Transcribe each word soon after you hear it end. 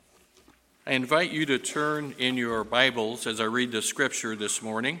I invite you to turn in your Bibles as I read the scripture this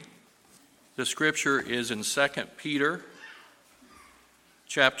morning. The scripture is in 2 Peter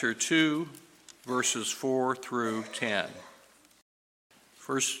chapter 2, verses 4 through 10.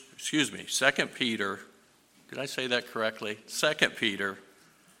 2 Peter, did I say that correctly? 2 Peter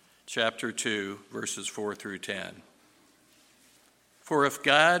chapter 2, verses 4 through 10. For if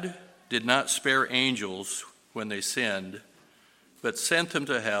God did not spare angels when they sinned, but sent them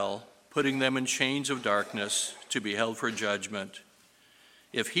to hell, putting them in chains of darkness to be held for judgment,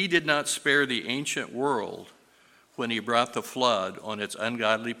 if he did not spare the ancient world when he brought the flood on its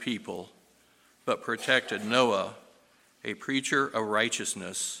ungodly people, but protected Noah, a preacher of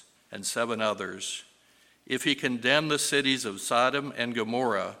righteousness, and 7 others, if he condemned the cities of Sodom and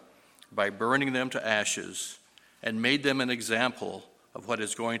Gomorrah by burning them to ashes, and made them an example of what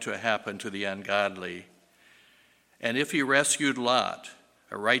is going to happen to the ungodly, and if he rescued Lot,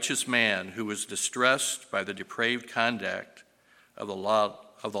 a righteous man who was distressed by the depraved conduct of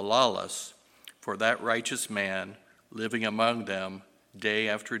the lawless, for that righteous man, living among them day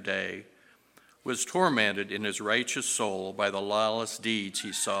after day, was tormented in his righteous soul by the lawless deeds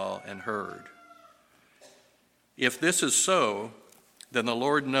he saw and heard. If this is so, then the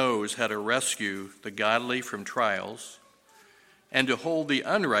Lord knows how to rescue the godly from trials and to hold the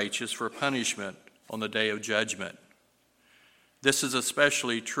unrighteous for punishment on the day of judgment. This is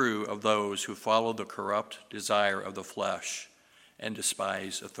especially true of those who follow the corrupt desire of the flesh and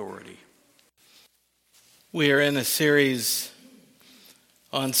despise authority. We are in a series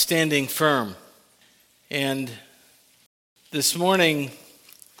on standing firm. And this morning,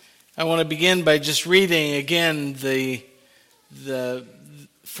 I want to begin by just reading again from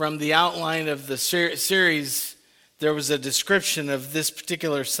the outline of the series. There was a description of this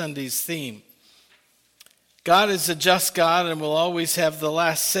particular Sunday's theme. God is a just God and will always have the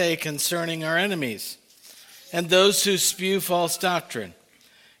last say concerning our enemies and those who spew false doctrine.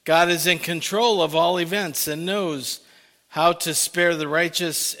 God is in control of all events and knows how to spare the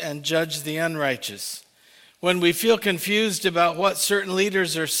righteous and judge the unrighteous. When we feel confused about what certain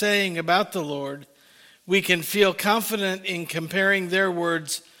leaders are saying about the Lord, we can feel confident in comparing their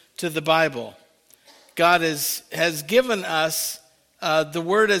words to the Bible. God has given us the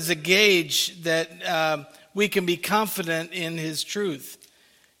word as a gauge that we can be confident in his truth.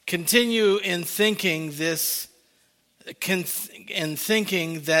 Continue in thinking that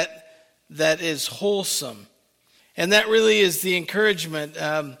is wholesome. And that really is the encouragement.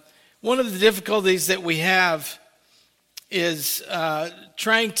 One of the difficulties that we have is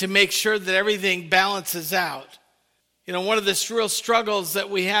trying to make sure that everything balances out. You know, one of the real struggles that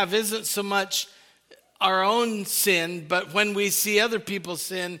we have isn't so much our own sin, but when we see other people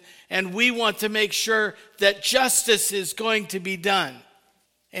sin, and we want to make sure that justice is going to be done.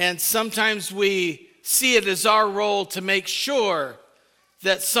 And sometimes we see it as our role to make sure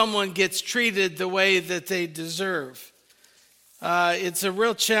that someone gets treated the way that they deserve. It's a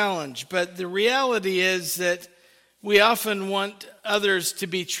real challenge, but the reality is that we often want others to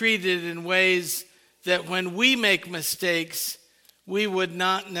be treated in ways that when we make mistakes, we would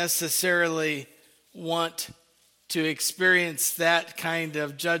not necessarily want to experience that kind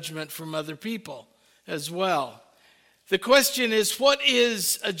of judgment from other people as well. The question is, what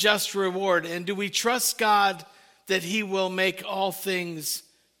is a just reward? And do we trust God that he will make all things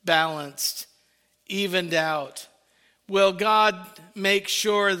balanced, evened out? Will God make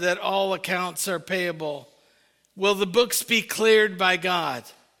sure that all accounts are payable? Will the books be cleared by God?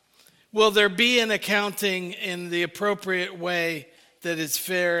 Will there be an accounting in the appropriate way that is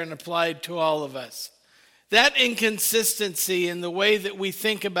fair and applied to all of us? That inconsistency in the way that we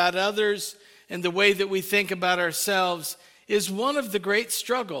think about others and the way that we think about ourselves is one of the great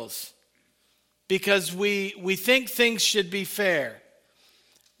struggles, because we think things should be fair.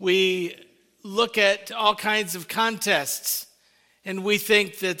 We look at all kinds of contests and we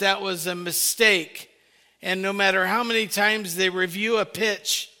think that that was a mistake, and no matter how many times they review a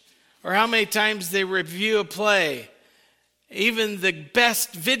pitch or how many times they review a play, even the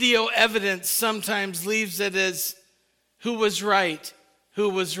best video evidence sometimes leaves it as who was right, who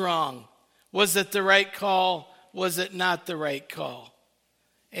was wrong. Was it the right call? Was it not the right call?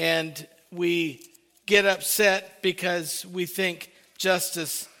 And we get upset because we think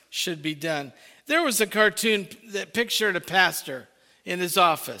justice should be done. There was a cartoon that pictured a pastor in his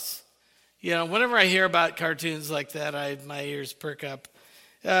office. You know, whenever I hear about cartoons like that, my ears perk up.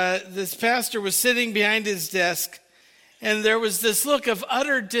 This pastor was sitting behind his desk, and there was this look of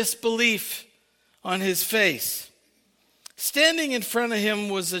utter disbelief on his face. Standing in front of him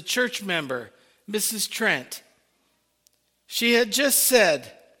was a church member, Mrs. Trent. She had just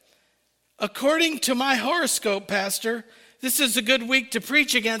said, According to my horoscope, Pastor, this is a good week to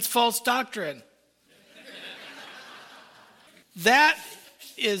preach against false doctrine. That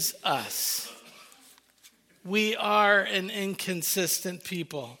is us. We are an inconsistent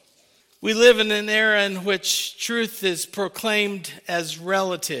people. We live in an era in which truth is proclaimed as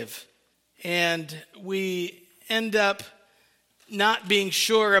relative, and we end up not being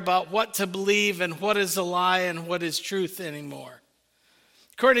sure about what to believe and what is a lie and what is truth anymore.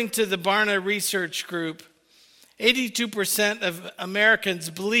 According to the Barna Research Group, 82% of Americans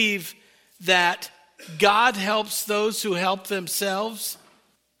believe that God helps those who help themselves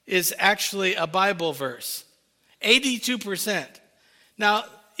is actually a Bible verse. 82%. Now,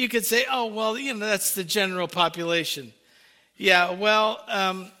 you could say, oh, well, that's the general population. Yeah, well,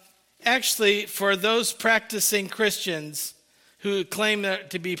 actually, for those practicing Christians who claim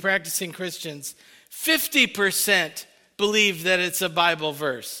to be practicing Christians, 50% believe that it's a Bible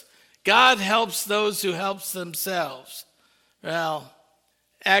verse. God helps those who help themselves. Well,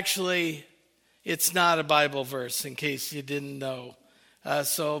 actually, it's not a Bible verse, in case you didn't know.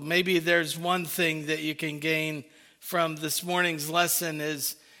 So maybe there's one thing that you can gain from this morning's lesson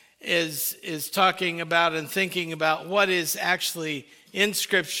is talking about and thinking about what is actually in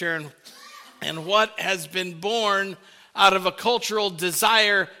Scripture and what has been born out of a cultural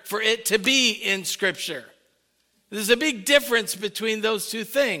desire for it to be in Scripture. There's a big difference between those two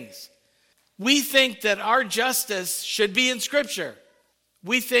things. We think that our justice should be in Scripture.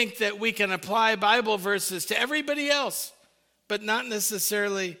 We think that we can apply Bible verses to everybody else, but not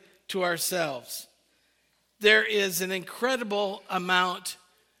necessarily to ourselves. There is an incredible amount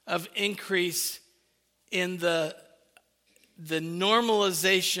of increase in the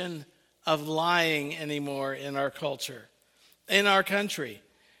normalization of lying anymore in our culture, in our country.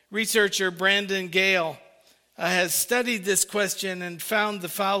 Researcher Brandon Gale has studied this question and found the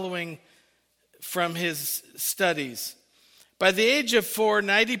following from his studies. By the age of 4,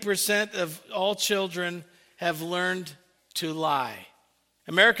 90% of all children have learned to lie.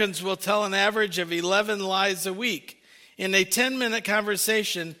 Americans will tell an average of 11 lies a week. In a 10-minute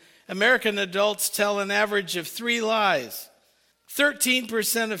conversation, American adults tell an average of 3 lies.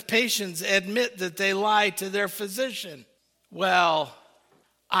 13% of patients admit that they lie to their physician. Well,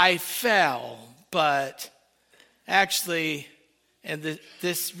 I fell, but actually, and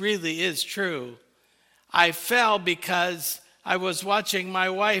this really is true, I fell because I was watching my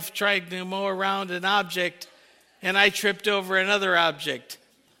wife trying to mow around an object, and I tripped over another object.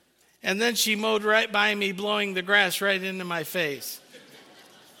 And then she mowed right by me, blowing the grass right into my face.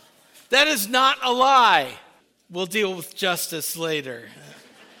 That is not a lie. We'll deal with justice later.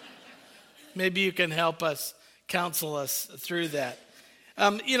 Maybe you can help us, counsel us through that.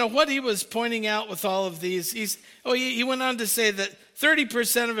 What he was pointing out with all of these, he went on to say that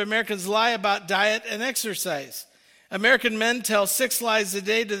 30% of Americans lie about diet and exercise. American men tell 6 lies a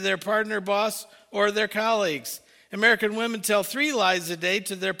day to their partner, boss, or their colleagues. American women tell 3 lies a day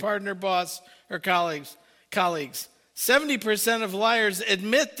to their partner, boss, or colleagues. 70% of liars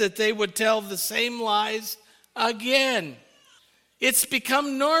admit that they would tell the same lies again. It's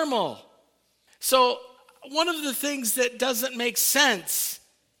become normal. So one of the things that doesn't make sense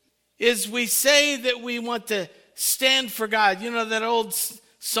is we say that we want to stand for God. You know that old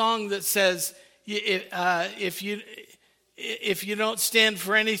song that says, if you don't stand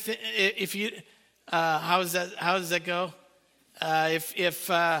for anything, how does that go?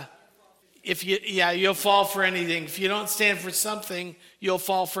 You'll fall for anything. If you don't stand for something, you'll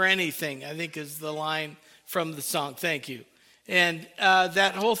fall for anything, I think is the line from the song. Thank you. And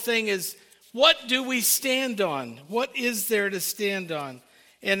that whole thing is, what do we stand on? What is there to stand on?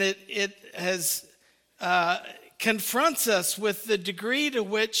 And it has confronts us with the degree to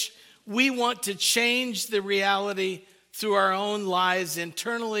which we want to change the reality through our own lives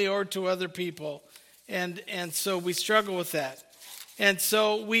internally or to other people. And so we struggle with that. And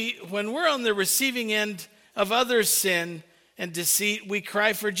so when we're on the receiving end of others' sin and deceit, we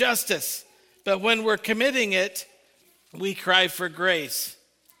cry for justice. But when we're committing it, we cry for grace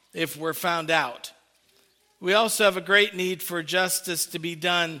if we're found out. We also have a great need for justice to be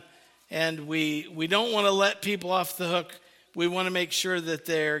done, and we don't want to let people off the hook. We want to make sure that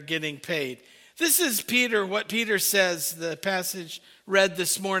they're getting paid. This is what Peter says, the passage read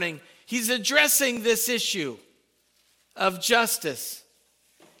this morning. He's addressing this issue of justice.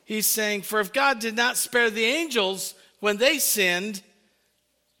 He's saying, for if God did not spare the angels when they sinned,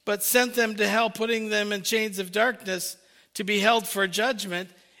 but sent them to hell, putting them in chains of darkness to be held for judgment,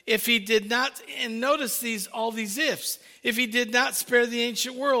 if he did not, and notice all these ifs, if he did not spare the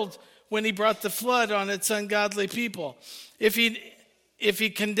ancient world when he brought the flood on its ungodly people, if if he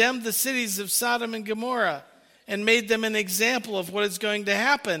condemned the cities of Sodom and Gomorrah and made them an example of what is going to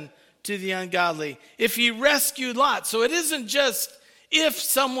happen to the ungodly, if he rescued Lot. So it isn't just if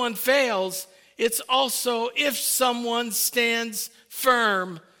someone fails, it's also if someone stands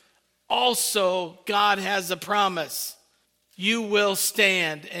firm, also God has a promise. You will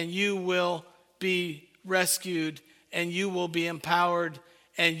stand and you will be rescued and you will be empowered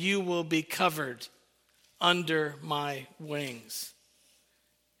and you will be covered under my wings.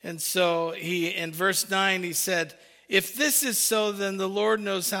 And so in verse 9, he said, if this is so, then the Lord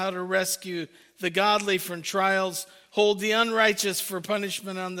knows how to rescue the godly from trials, hold the unrighteous for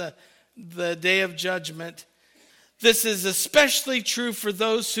punishment on the day of judgment. This is especially true for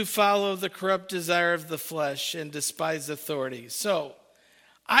those who follow the corrupt desire of the flesh and despise authority. So,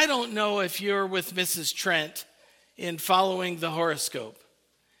 I don't know if you're with Mrs. Trent in following the horoscope.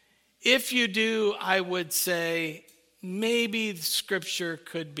 If you do, I would say maybe the scripture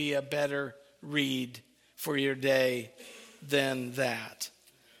could be a better read for your day than that.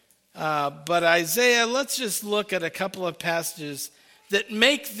 But Isaiah, let's just look at a couple of passages that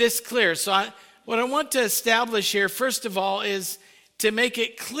make this clear. So what I want to establish here, first of all, is to make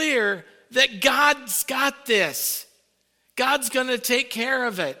it clear that God's got this. God's going to take care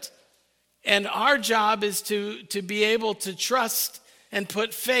of it. And our job is to be able to trust and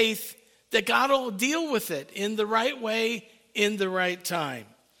put faith that God will deal with it in the right way, in the right time.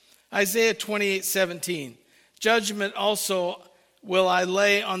 Isaiah 28:17. Judgment also will I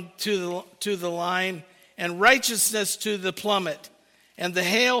lay on to the line, and righteousness to the plummet. And the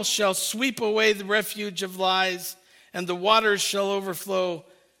hail shall sweep away the refuge of lies, and the waters shall overflow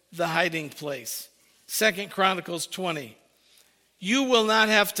the hiding place. 2 Chronicles 20. You will not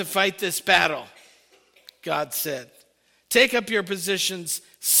have to fight this battle, God said. Take up your positions,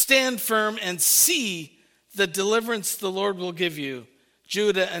 stand firm, and see the deliverance the Lord will give you,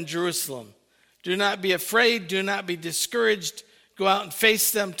 Judah and Jerusalem. Do not be afraid, do not be discouraged. Go out and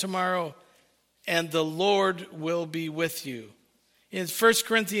face them tomorrow, and the Lord will be with you. In 1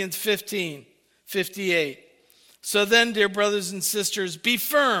 Corinthians 15:58. So then, dear brothers and sisters, be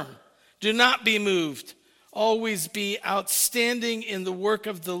firm. Do not be moved. Always be outstanding in the work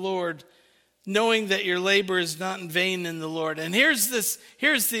of the Lord, knowing that your labor is not in vain in the Lord. And here's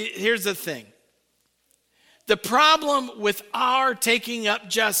the thing. The problem with our taking up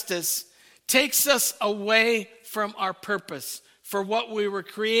justice takes us away from our purpose, for what we were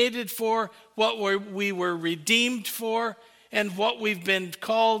created for, what we were redeemed for, and what we've been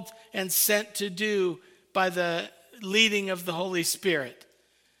called and sent to do by the leading of the Holy Spirit.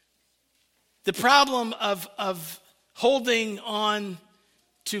 The problem of holding on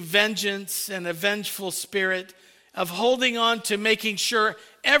to vengeance and a vengeful spirit, of holding on to making sure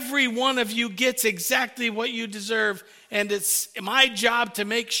every one of you gets exactly what you deserve, and it's my job to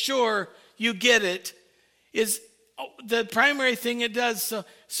make sure you get it, is the primary thing it does.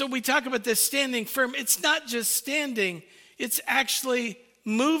 So we talk about this standing firm. It's not just standing, it's actually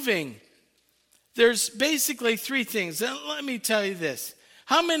moving. There's basically three things. And let me tell you this.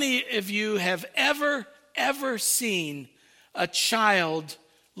 How many of you have ever seen a child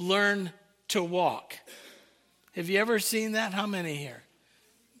learn to walk? Have you ever seen that? How many here?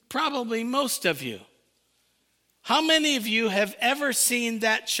 Probably most of you. How many of you have ever seen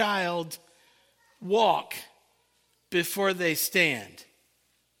that child walk before they stand?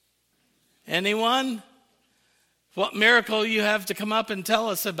 Anyone? What miracle you have to come up and tell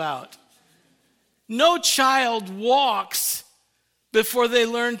us about? No child walks before they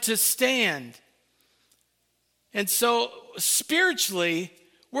learn to stand. And so spiritually,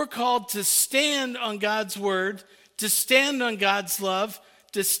 we're called to stand on God's word, to stand on God's love,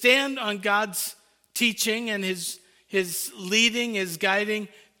 to stand on God's teaching and his leading, his guiding,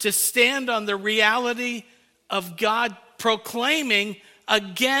 to stand on the reality of God proclaiming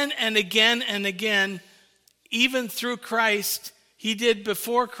again and again and again, even through Christ. He did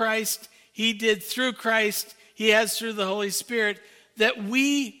before Christ, he did through Christ, he has through the Holy Spirit, that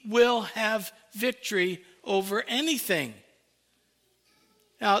we will have victory over anything.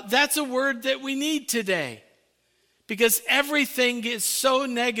 Now, that's a word that we need today, because everything is so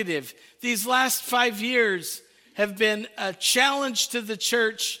negative. These last 5 years have been a challenge to the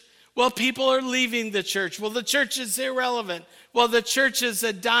church. Well, people are leaving the church. Well, the church is irrelevant. Well, the church is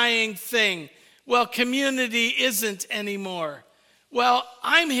a dying thing. Well, community isn't anymore. Well,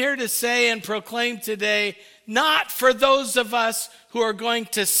 I'm here to say and proclaim today, not for those of us who are going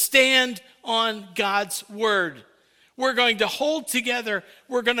to stand on God's word. We're going to hold together,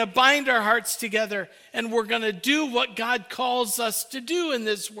 we're going to bind our hearts together, and we're going to do what God calls us to do in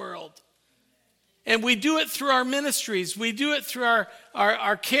this world. And we do it through our ministries. We do it through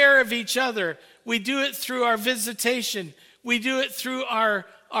our care of each other. We do it through our visitation. We do it through our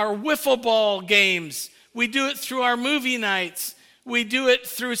wiffle ball games. We do it through our movie nights. We do it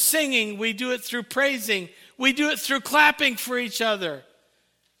through singing. We do it through praising. We do it through clapping for each other.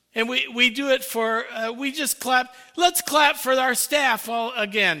 And we do it for, we just clap. Let's clap for our staff all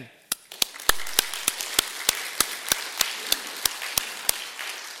again.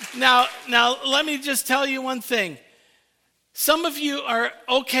 Now, let me just tell you one thing. Some of you are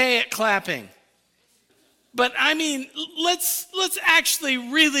okay at clapping. But I mean, let's actually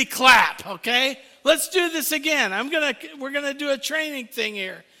really clap, okay? Let's do this again. We're gonna do a training thing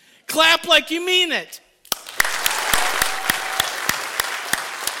here. Clap like you mean it.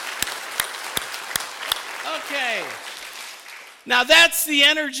 Okay. Now that's the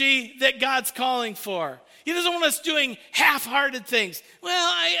energy that God's calling for. He doesn't want us doing half-hearted things. Well,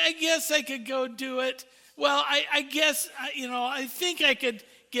 I guess I could go do it. Well, I guess, I think I could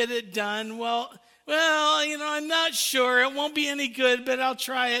get it done. Well, I'm not sure. It won't be any good, but I'll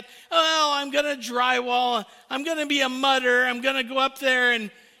try it. Well, I'm going to drywall. I'm going to be a mudder. I'm going to go up there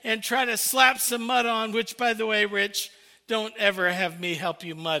and try to slap some mud on, which, by the way, Rich, don't ever have me help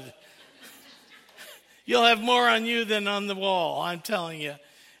you mud. You'll have more on you than on the wall, I'm telling you.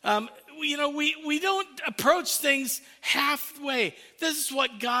 We don't approach things halfway. This is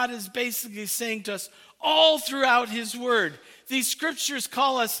what God is basically saying to us all throughout his word. These scriptures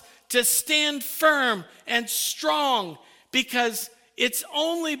call us to stand firm and strong, because it's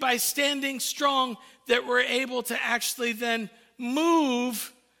only by standing strong that we're able to actually then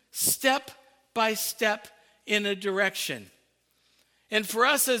move step by step in a direction. And for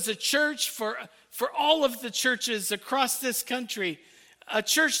us as a church, for all of the churches across this country, a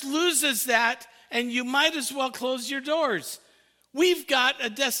church loses that, and you might as well close your doors. We've got a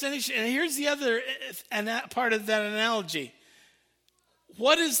destination. And here's the other part of that analogy.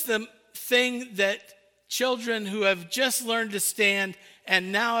 What is the thing that children who have just learned to stand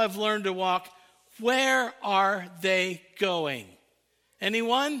and now have learned to walk, where are they going?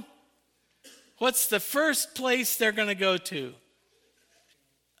 Anyone? What's the first place they're going to go to?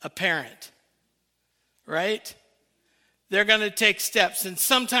 A parent, right? They're going to take steps. And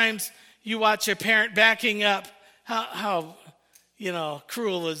sometimes you watch a parent backing up. How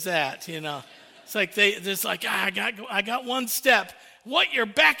cruel is that? It's like I got one step. What, you're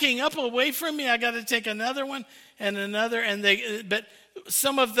backing up away from me? I got to take another one and another. But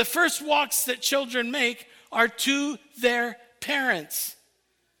some of the first walks that children make are to their parents.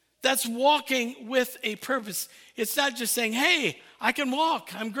 That's walking with a purpose. It's not just saying, hey, I can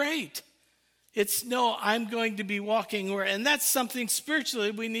walk, I'm great. It's no, I'm going to be walking where, and that's something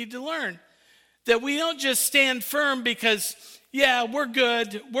spiritually we need to learn. That we don't just stand firm because, yeah, we're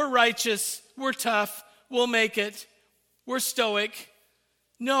good, we're righteous, we're tough, we'll make it, we're stoic.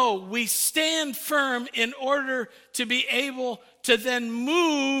 No, we stand firm in order to be able to then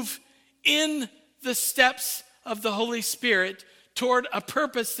move in the steps of the Holy Spirit toward a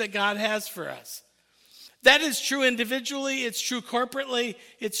purpose that God has for us. That is true individually, it's true corporately,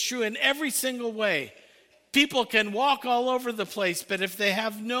 it's true in every single way. People can walk all over the place, but if they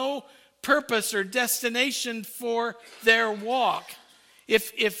have no purpose or destination for their walk,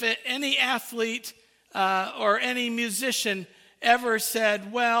 if any athlete or any musician ever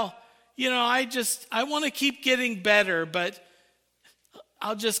said, well, I want to keep getting better, but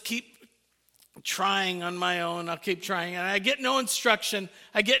I'll just keep trying on my own. I'll keep trying. And I get no instruction.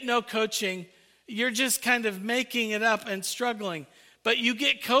 I get no coaching. You're just kind of making it up and struggling. But you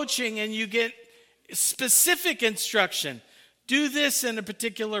get coaching and you get specific instruction. Do this in a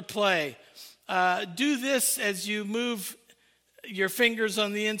particular play. Do this as you move your fingers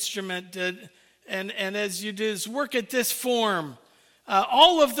on the instrument. And as you do this, work at this form.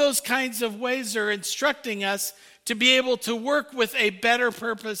 All of those kinds of ways are instructing us to be able to work with a better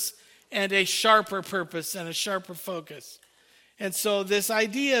purpose and a sharper purpose and a sharper focus. And so this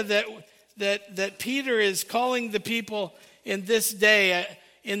idea that Peter is calling the people in this day,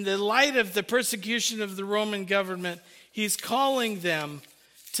 in the light of the persecution of the Roman government, he's calling them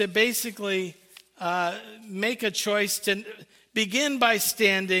to basically make a choice to begin by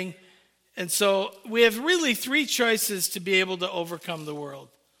standing. And so we have really three choices to be able to overcome the world.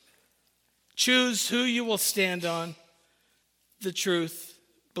 Choose who you will stand on, the truth,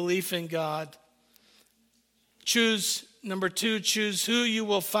 belief in God. Number two, choose who you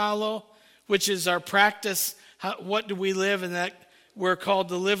will follow, which is our practice. What do we live? And that we're called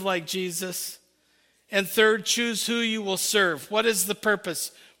to live like Jesus. And third, choose who you will serve. What is the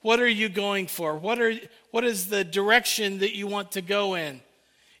purpose? What are you going for? What is the direction that you want to go in?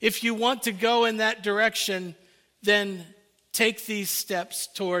 If you want to go in that direction, then take these steps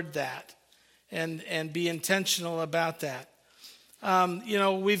toward that and be intentional about that.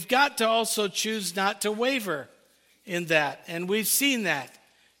 We've got to also choose not to waver in that. And we've seen that.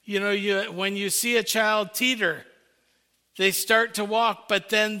 When you see a child teeter, they start to walk, but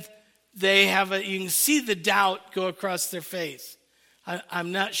then you can see the doubt go across their face.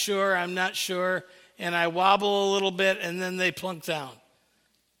 I'm not sure, and I wobble a little bit, and then they plunk down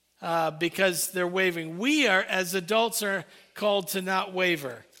because they're wavering. We are, as adults, are called to not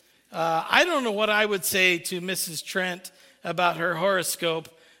waver. I don't know what I would say to Mrs. Trent about her horoscope,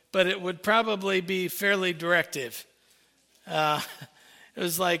 but it would probably be fairly directive. It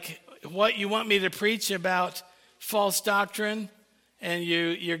was like, what, you want me to preach about false doctrine, and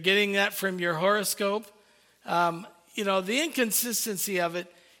you're getting that from your horoscope? The inconsistency of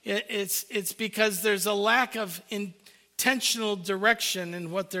it's because there's a lack of intentional direction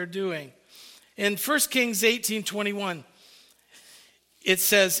in what they're doing. In 1 Kings 18:21, it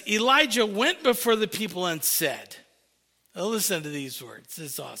says, Elijah went before the people and said, now listen to these words,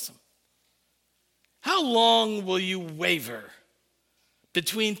 this is awesome. How long will you waver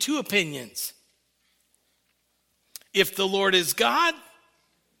between two opinions? If the Lord is God,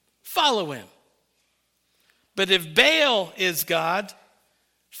 follow him. But if Baal is God,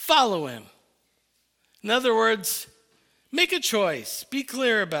 follow him. In other words, make a choice. Be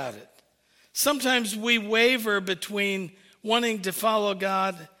clear about it. Sometimes we waver between wanting to follow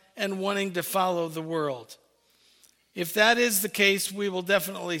God and wanting to follow the world. If that is the case, we will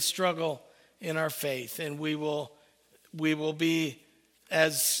definitely struggle in our faith, and we will be,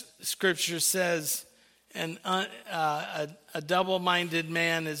 as Scripture says, a double-minded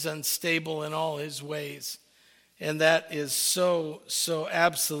man is unstable in all his ways. And that is so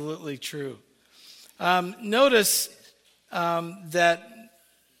absolutely true. Notice that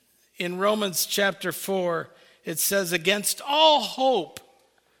in Romans chapter 4, it says, against all hope.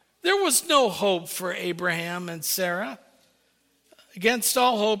 There was no hope for Abraham and Sarah. Against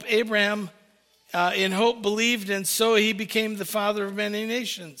all hope, Abraham in hope believed, and so he became the father of many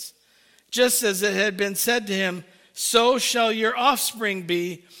nations. Just as it had been said to him, so shall your offspring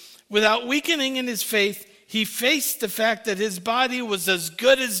be. Without weakening in his faith, he faced the fact that his body was as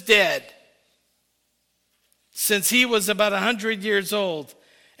good as dead, since he was about 100 years old,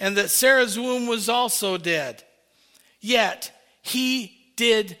 and that Sarah's womb was also dead. Yet he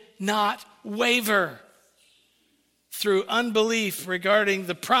did not waver through unbelief regarding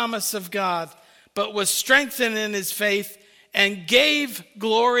the promise of God, but was strengthened in his faith and gave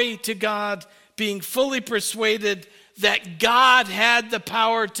glory to God, being fully persuaded that God had the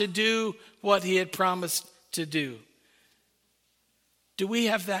power to do what he had promised to do. Do we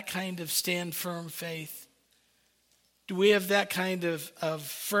have that kind of stand firm faith? Do we have that kind of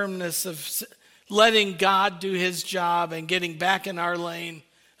firmness of letting God do his job and getting back in our lane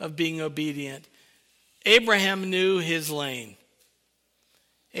of being obedient? Abraham knew his lane.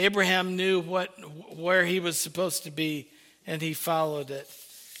 Abraham knew where he was supposed to be, and he followed it.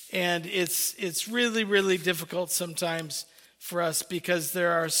 And it's really, really difficult sometimes for us, because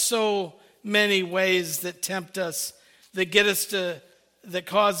there are so many ways that tempt us, that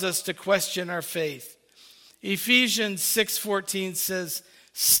cause us to question our faith. Ephesians 6:14 says,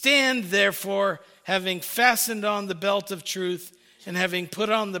 stand therefore, having fastened on the belt of truth, and having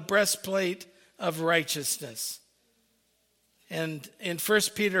put on the breastplate of righteousness. And in 1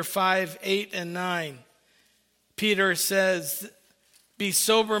 Peter 5:8 and 9, Peter says, be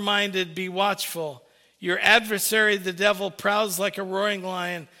sober-minded, be watchful. Your adversary, the devil, prowls like a roaring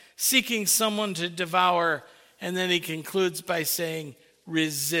lion, seeking someone to devour. And then he concludes by saying,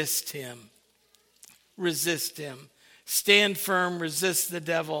 resist him. Resist him. Stand firm, resist the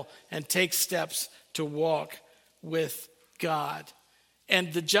devil, and take steps to walk with God.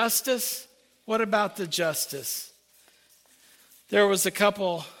 And the justice? What about the justice? There was a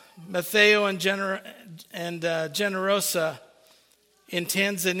couple, Matteo and Generosa, in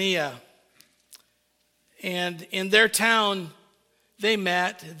Tanzania. And in their town, they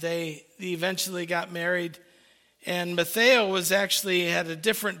met. They eventually got married. And Matteo had a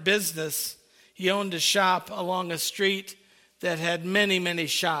different business. He owned a shop along a street that had many, many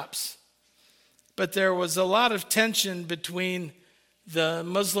shops. But there was a lot of tension between the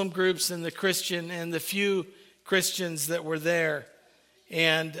Muslim groups and the Christian and the few Christians that were there.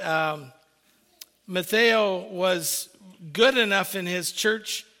 And Matteo was good enough in his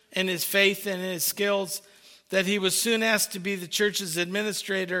church and his faith and his skills that he was soon asked to be the church's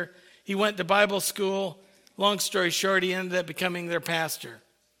administrator. He went to Bible school. Long story short, he ended up becoming their pastor.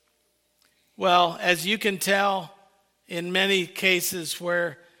 Well, as you can tell, in many cases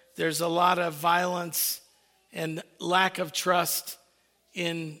where there's a lot of violence and lack of trust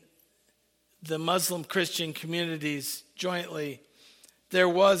in the Muslim Christian communities jointly, there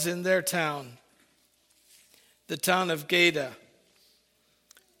was in their town, the town of Gaza.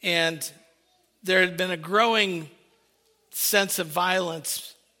 And there had been a growing sense of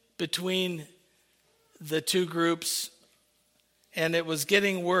violence between the two groups, and it was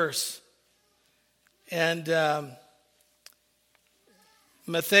getting worse. And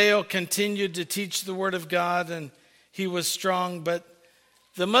Matteo continued to teach the Word of God, and he was strong, but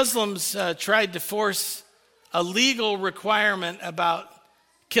the Muslims tried to force a legal requirement about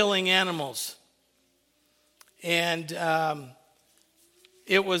killing animals. And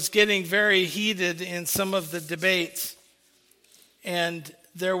it was getting very heated in some of the debates. And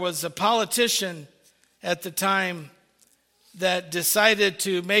there was a politician at the time that decided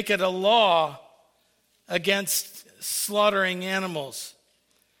to make it a law against slaughtering animals.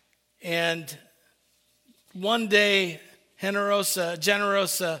 And one day,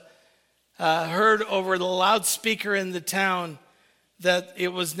 Generosa heard over the loudspeaker in the town that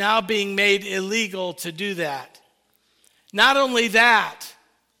it was now being made illegal to do that. Not only that,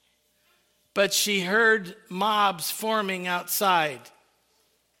 but she heard mobs forming outside.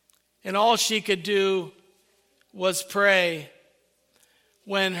 And all she could do was pray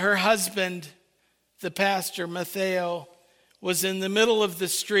when her husband, the pastor, Matteo, was in the middle of the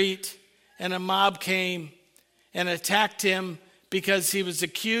street and a mob came and attacked him because he was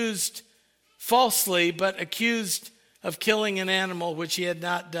accused falsely, but accused of killing an animal, which he had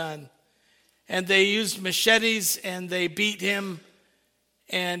not done. And they used machetes and they beat him,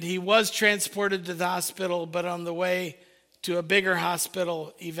 and he was transported to the hospital, but on the way to a bigger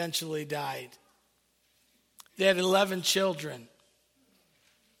hospital, eventually died. They had 11 children.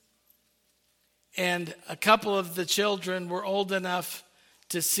 And a couple of the children were old enough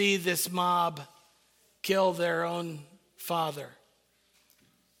to see this mob kill their own father.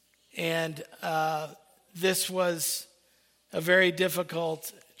 And this was a very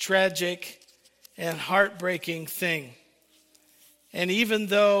difficult, tragic, and heartbreaking thing. And even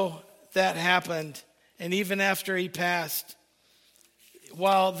though that happened, and even after he passed,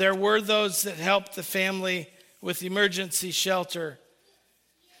 while there were those that helped the family with emergency shelter,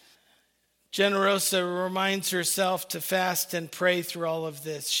 Generosa reminds herself to fast and pray through all of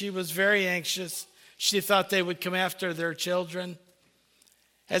this. She was very anxious. She thought they would come after their children.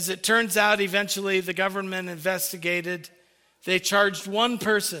 As it turns out, eventually the government investigated. They charged one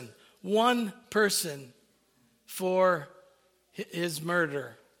person for his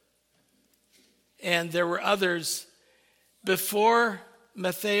murder. And there were others. Before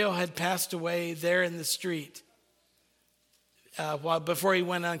Matteo had passed away there in the street, before he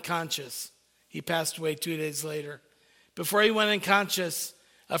went unconscious, he passed away 2 days later. Before he went unconscious,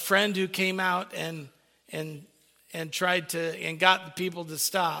 a friend who came out and tried to and got the people to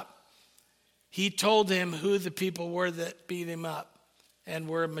stop, he told him who the people were that beat him up and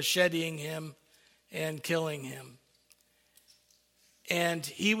were macheteing him and killing him. And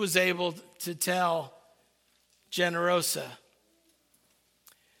he was able to tell Generosa.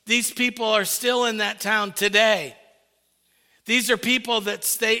 These people are still in that town today. These are people that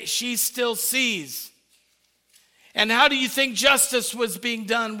she still sees. And how do you think justice was being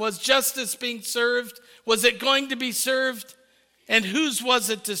done? Was justice being served? Was it going to be served? And whose was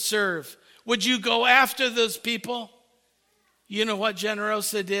it to serve? Would you go after those people? You know what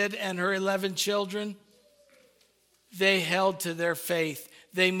Generosa did and her 11 children? They held to their faith.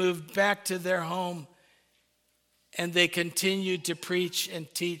 They moved back to their home, and they continued to preach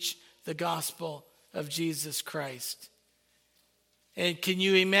and teach the gospel of Jesus Christ. And can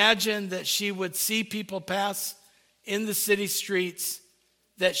you imagine that she would see people pass in the city streets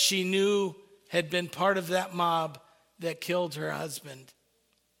that she knew had been part of that mob that killed her husband?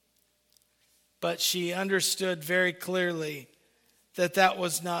 But she understood very clearly that that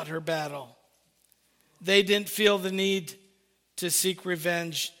was not her battle. They didn't feel the need to seek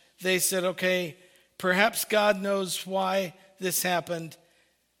revenge. They said, okay, perhaps God knows why this happened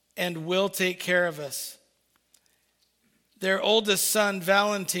and will take care of us. Their oldest son,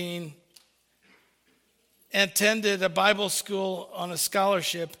 Valentin, attended a Bible school on a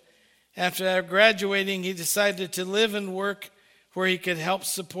scholarship. After graduating, he decided to live and work where he could help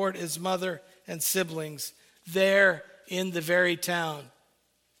support his mother and siblings there in the very town,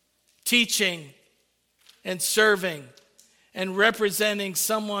 teaching and serving and representing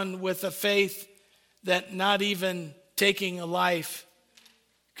someone with a faith that not even taking a life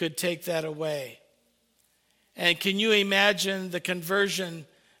could take that away. And can you imagine the conversion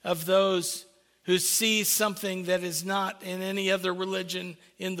of those who see something that is not in any other religion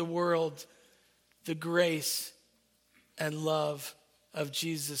in the world, the grace and love of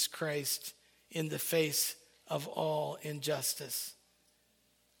Jesus Christ in the face of all injustice.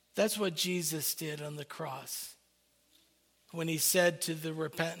 That's what Jesus did on the cross when he said to the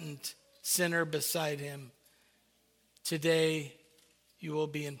repentant sinner beside him, "Today you will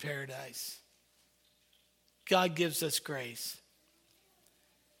be in paradise." God gives us grace.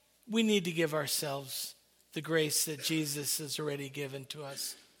 We need to give ourselves the grace that Jesus has already given to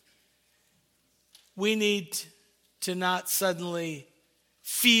us. We need to not suddenly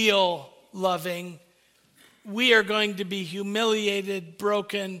feel loving. We are going to be humiliated,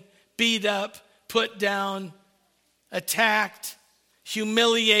 broken, beat up, put down, attacked,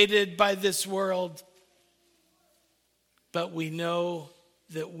 humiliated by this world. But we know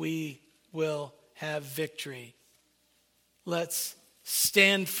that we will have victory. Let's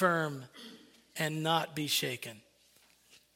stand firm and not be shaken.